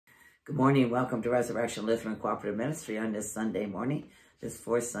Good morning. Welcome to Resurrection Lutheran Cooperative Ministry on this Sunday morning, this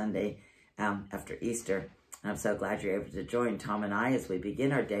fourth Sunday after Easter. And I'm so glad you're able to join Tom and I as we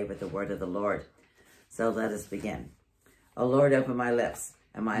begin our day with the word of the Lord. So let us begin. O Lord, open my lips,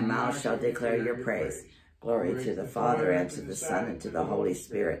 and my mouth shall declare your praise. Glory to the Father, and to the Son, and to the Holy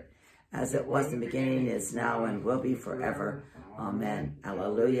Spirit, as it was in the beginning, is now, and will be forever. Amen.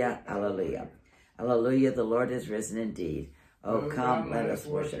 Alleluia, alleluia. Alleluia, the Lord is risen indeed. O come, let us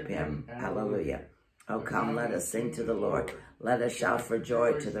worship him. Alleluia. O come, let us sing to the Lord. Let us shout for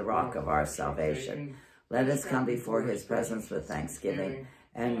joy to the rock of our salvation. Let us come before his presence with thanksgiving,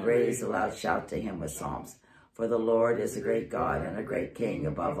 and raise a loud shout to him with psalms. For the Lord is a great God and a great King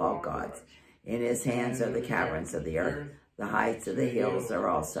above all gods. In his hands are the caverns of the earth. The heights of the hills are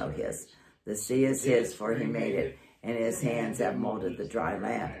also his. The sea is his, for he made it, and his hands have molded the dry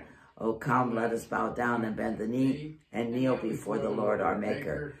land. O come, let us bow down and bend the knee, and kneel before the Lord our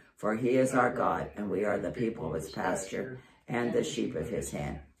Maker. For he is our God, and we are the people of his pasture, and the sheep of his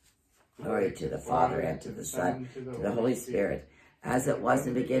hand. Glory to the Father, and to the Son, to the Holy Spirit, as it was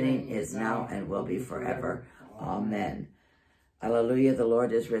in the beginning, is now, and will be forever. Amen. Alleluia, the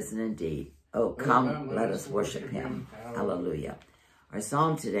Lord is risen indeed. O come, let us worship him. Alleluia. Our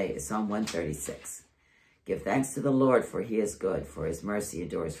psalm today is Psalm 136. Give thanks to the Lord, for he is good, for his mercy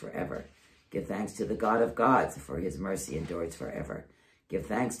endures forever. Give thanks to the God of gods, for his mercy endures forever. Give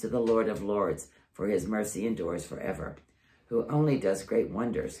thanks to the Lord of lords, for his mercy endures forever. Who only does great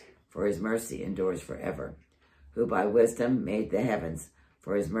wonders, for his mercy endures forever. Who by wisdom made the heavens,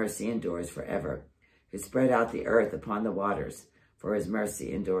 for his mercy endures forever. Who spread out the earth upon the waters, for his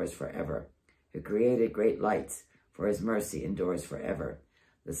mercy endures forever. Who created great lights, for his mercy endures forever.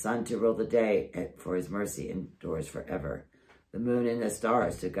 The sun to rule the day, for his mercy endures forever. The moon and the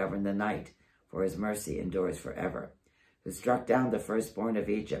stars to govern the night, for his mercy endures forever. Who struck down the firstborn of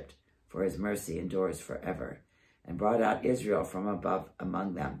Egypt, for his mercy endures forever. And brought out Israel from above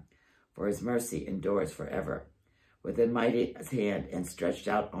among them, for his mercy endures forever. With a mighty hand and stretched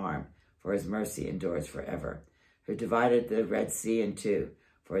out arm, for his mercy endures forever. Who divided the Red Sea in two,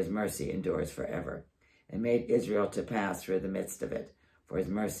 for his mercy endures forever. And made Israel to pass through the midst of it, for his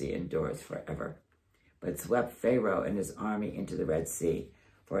mercy endures forever. But swept Pharaoh and his army into the Red Sea,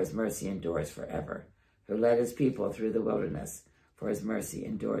 for his mercy endures forever. Who led his people through the wilderness, for his mercy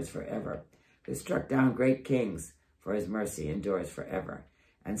endures forever. Who struck down great kings, for his mercy endures forever.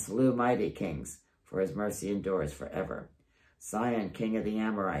 And slew mighty kings, for his mercy endures forever. Sihon, king of the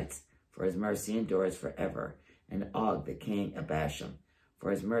Amorites, for his mercy endures forever. And Og, the king of Bashan,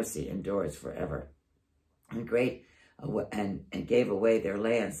 for his mercy endures forever. And gave away their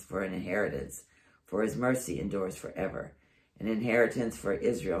lands for an inheritance, for his mercy endures forever. An inheritance for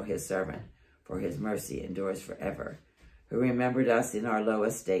Israel his servant, for his mercy endures forever. Who remembered us in our low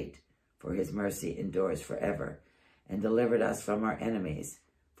estate, for his mercy endures forever. And delivered us from our enemies,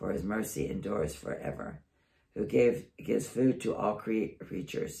 for his mercy endures forever. Who gives food to all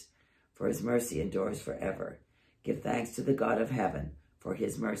creatures, for his mercy endures forever. Give thanks to the God of heaven, for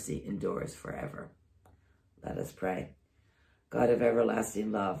his mercy endures forever. Let us pray. God of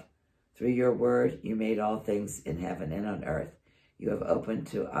everlasting love, through your word you made all things in heaven and on earth. You have opened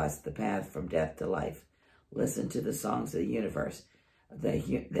to us the path from death to life. Listen to the songs of the universe, the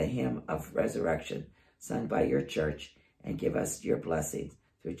hymn of resurrection, sung by your church, and give us your blessings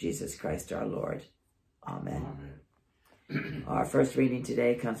through Jesus Christ our Lord. Amen. Amen. Our first reading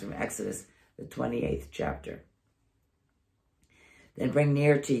today comes from Exodus, the 28th chapter. Then bring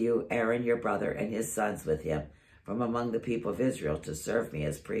near to you Aaron your brother and his sons with him from among the people of Israel to serve me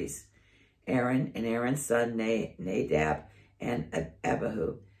as priests. Aaron and Aaron's son Nadab and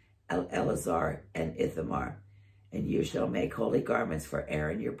Abihu, Eleazar and Ithamar. And you shall make holy garments for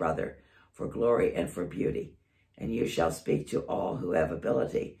Aaron your brother, for glory and for beauty. And you shall speak to all who have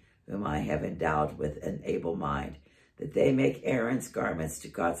ability, whom I have endowed with an able mind, that they make Aaron's garments to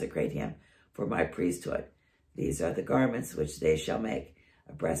consecrate him for my priesthood. These are the garments which they shall make: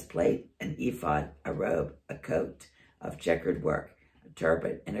 a breastplate, an ephod, a robe, a coat of checkered work, a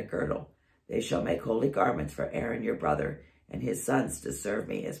turban, and a girdle. They shall make holy garments for Aaron your brother and his sons to serve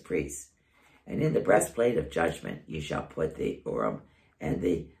me as priests. And in the breastplate of judgment you shall put the Urim and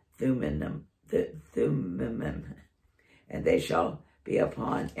the Thummim, and they shall be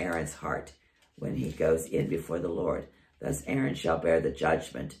upon Aaron's heart when he goes in before the Lord. Thus Aaron shall bear the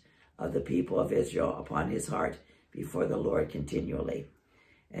judgment of the people of Israel upon his heart before the Lord continually.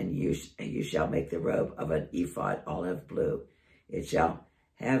 And you shall make the robe of an ephod olive blue. It shall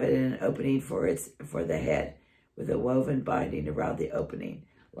have an opening for the head, with a woven binding around the opening,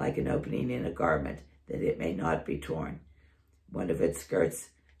 like an opening in a garment, that it may not be torn. One of its skirts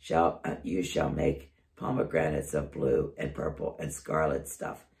You shall make pomegranates of blue and purple and scarlet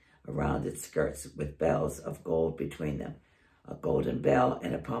stuff around its skirts with bells of gold between them, a golden bell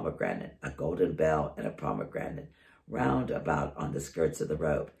and a pomegranate, a golden bell and a pomegranate, round about on the skirts of the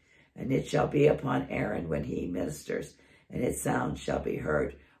robe. And it shall be upon Aaron when he ministers, and its sound shall be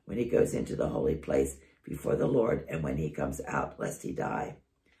heard when he goes into the holy place before the Lord, and when he comes out, lest he die.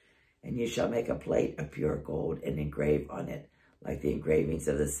 And you shall make a plate of pure gold and engrave on it, like the engravings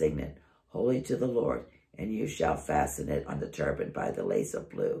of the signet, holy to the Lord, and you shall fasten it on the turban by the lace of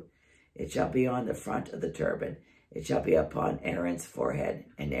blue. It shall be on the front of the turban. It shall be upon Aaron's forehead,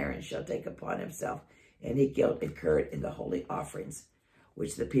 and Aaron shall take upon himself any guilt incurred in the holy offerings,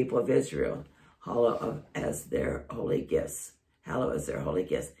 which the people of Israel hallow as their holy gifts.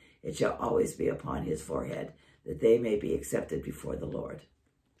 It shall always be upon his forehead, that they may be accepted before the Lord.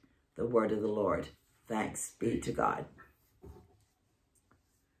 The word of the Lord. Thanks be to God.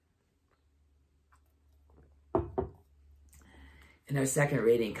 And our second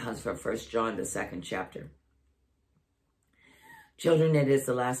reading comes from 1 John, the 2nd chapter. Children, it is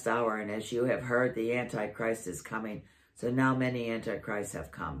the last hour, and as you have heard, the Antichrist is coming. So now many Antichrists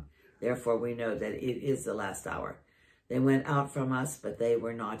have come. Therefore we know that it is the last hour. They went out from us, but they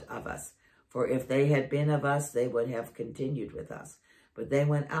were not of us. For if they had been of us, they would have continued with us. But they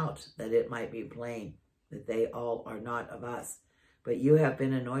went out, that it might be plain that they all are not of us. But you have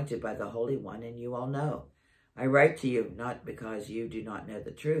been anointed by the Holy One, and you all know. I write to you, not because you do not know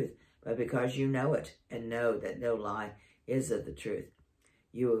the truth, but because you know it, and know that no lie is of the truth.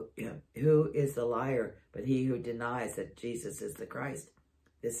 Who is the liar but he who denies that Jesus is the Christ?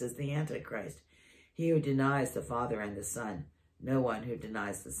 This is the Antichrist. He who denies the Father and the Son. No one who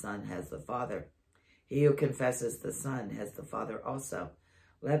denies the Son has the Father. He who confesses the Son has the Father also.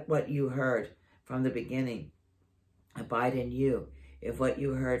 Let what you heard from the beginning abide in you. If what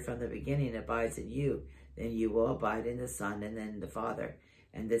you heard from the beginning abides in you, then you will abide in the Son and in the Father.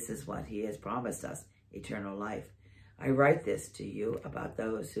 And this is what he has promised us, eternal life. I write this to you about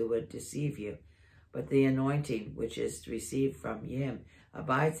those who would deceive you. But the anointing which is received from him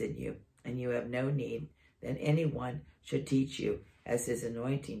abides in you, and you have no need that anyone should teach you, as his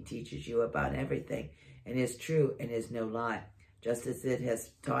anointing teaches you about everything, and is true and is no lie, just as it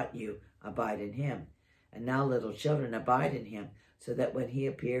has taught you, abide in him. And now, little children, abide in him, so that when he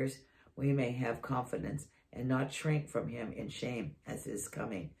appears, we may have confidence and not shrink from him in shame as his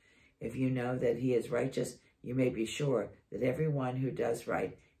coming. If you know that he is righteous, you may be sure that everyone who does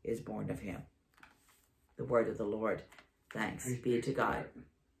right is born of him. The word of the Lord. Thanks be to God.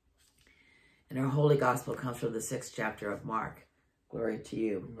 And our Holy Gospel comes from the 6th chapter of Mark. Glory to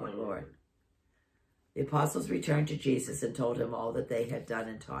you, O Lord. The apostles returned to Jesus and told him all that they had done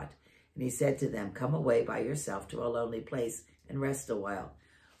and taught. And he said to them, come away by yourself to a lonely place and rest a while.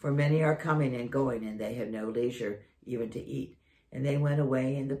 For many are coming and going, and they have no leisure even to eat. And they went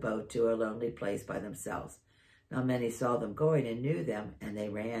away in the boat to a lonely place by themselves. Now many saw them going and knew them, and they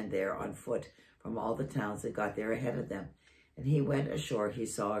ran there on foot from all the towns and got there ahead of them. And he went ashore, he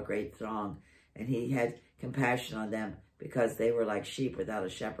saw a great throng, and he had compassion on them, because they were like sheep without a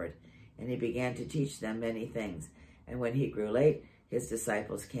shepherd. And he began to teach them many things. And when he grew late, his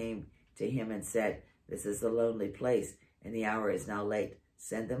disciples came to him and said, this is a lonely place, and the hour is now late.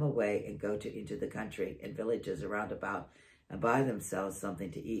 Send them away and go into the country and villages around about, and buy themselves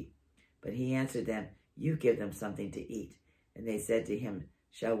something to eat. But he answered them, you give them something to eat. And they said to him,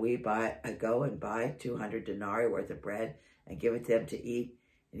 shall we go and buy 200 denarii worth of bread and give it to them to eat?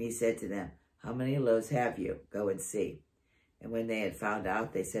 And he said to them, how many loaves have you? Go and see. And when they had found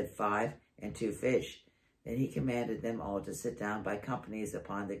out, they said 5 and 2 fish. Then he commanded them all to sit down by companies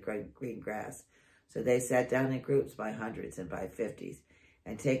upon the green grass. So they sat down in groups by hundreds and by 50s.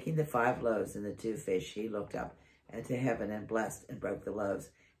 And taking the 5 loaves and the 2 fish, he looked up and to heaven and blessed and broke the loaves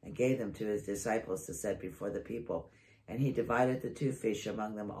and gave them to his disciples to set before the people. And he divided the 2 fish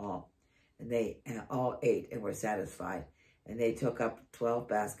among them all. And they all ate and were satisfied. And they took up 12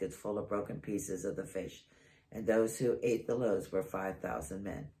 baskets full of broken pieces of the fish. And those who ate the loaves were 5,000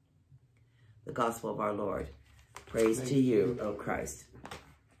 men. The Gospel of our Lord. Praise to you, O Christ.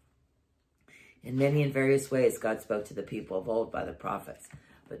 In many and various ways, God spoke to the people of old by the prophets.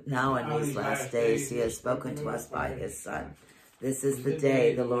 But now in these last days, he has spoken to us by his Son. This is the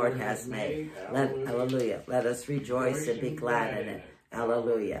day the Lord has made. Hallelujah. Let us rejoice and be glad in it.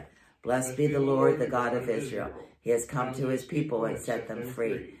 Hallelujah. Blessed be the Lord, the God of Israel. He has come to his people and set them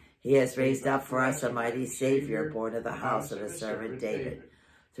free. He has raised up for us a mighty Savior, born of the house of his servant David.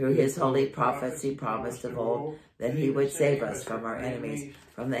 Through his holy prophets he promised of old that he would save us from our enemies,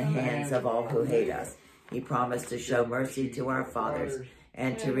 from the hands of all who hate us. He promised to show mercy to our fathers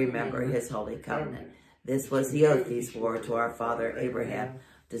and to remember his holy covenant. This was the oath he swore to our father Abraham,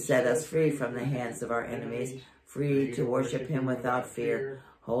 to set us free from the hands of our enemies, free to worship him without fear,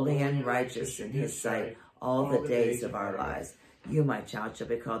 holy and righteous in his sight all the days of our lives. You, my child, shall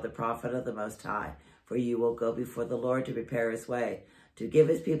be called the prophet of the Most High, for you will go before the Lord to prepare his way, to give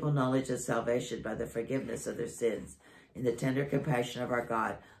his people knowledge of salvation by the forgiveness of their sins. In the tender compassion of our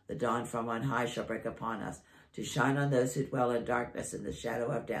God, the dawn from on high shall break upon us, to shine on those who dwell in darkness and the shadow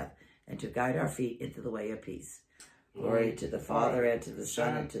of death, and to guide our feet into the way of peace. Glory to the Father, and to the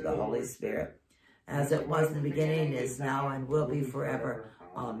Son, and to the Holy Spirit, as it was in the beginning, is now, and will be forever.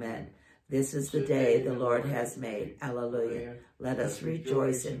 Amen. This is the day the Lord has made. Alleluia. Let us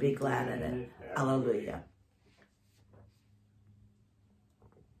rejoice and be glad in it. Alleluia.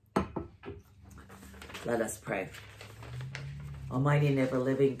 Let us pray. Almighty and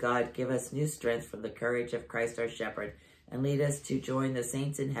ever-living God, give us new strength from the courage of Christ our Shepherd, and lead us to join the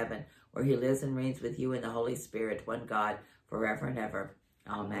saints in heaven, where he lives and reigns with you in the Holy Spirit, one God, forever and ever.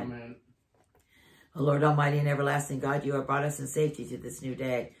 Amen. Amen. O Lord, almighty and everlasting God, you have brought us in safety to this new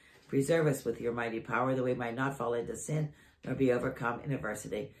day. Preserve us with your mighty power, that we might not fall into sin, nor be overcome in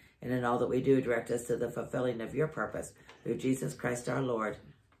adversity. And in all that we do, direct us to the fulfilling of your purpose, through Jesus Christ our Lord.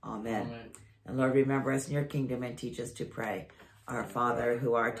 Amen. Amen. And Lord, remember us in your kingdom and teach us to pray. Our Father,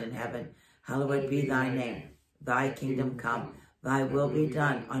 who art in heaven, hallowed be thy name. Thy kingdom come, thy will be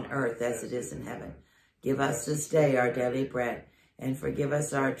done on earth as it is in heaven. Give us this day our daily bread, and forgive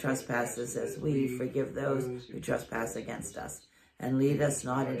us our trespasses as we forgive those who trespass against us. And lead us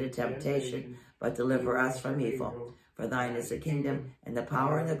not into temptation, but deliver us from evil. For thine is the kingdom, and the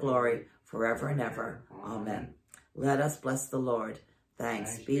power, and the glory, forever and ever. Amen. Let us bless the Lord.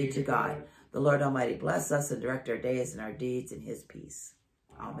 Thanks be to God. The Lord Almighty bless us and direct our days and our deeds in his peace.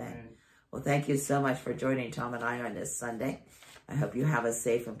 Amen. Well, thank you so much for joining Tom and I on this Sunday. I hope you have a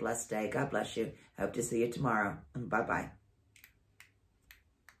safe and blessed day. God bless you. I hope to see you tomorrow. Bye-bye.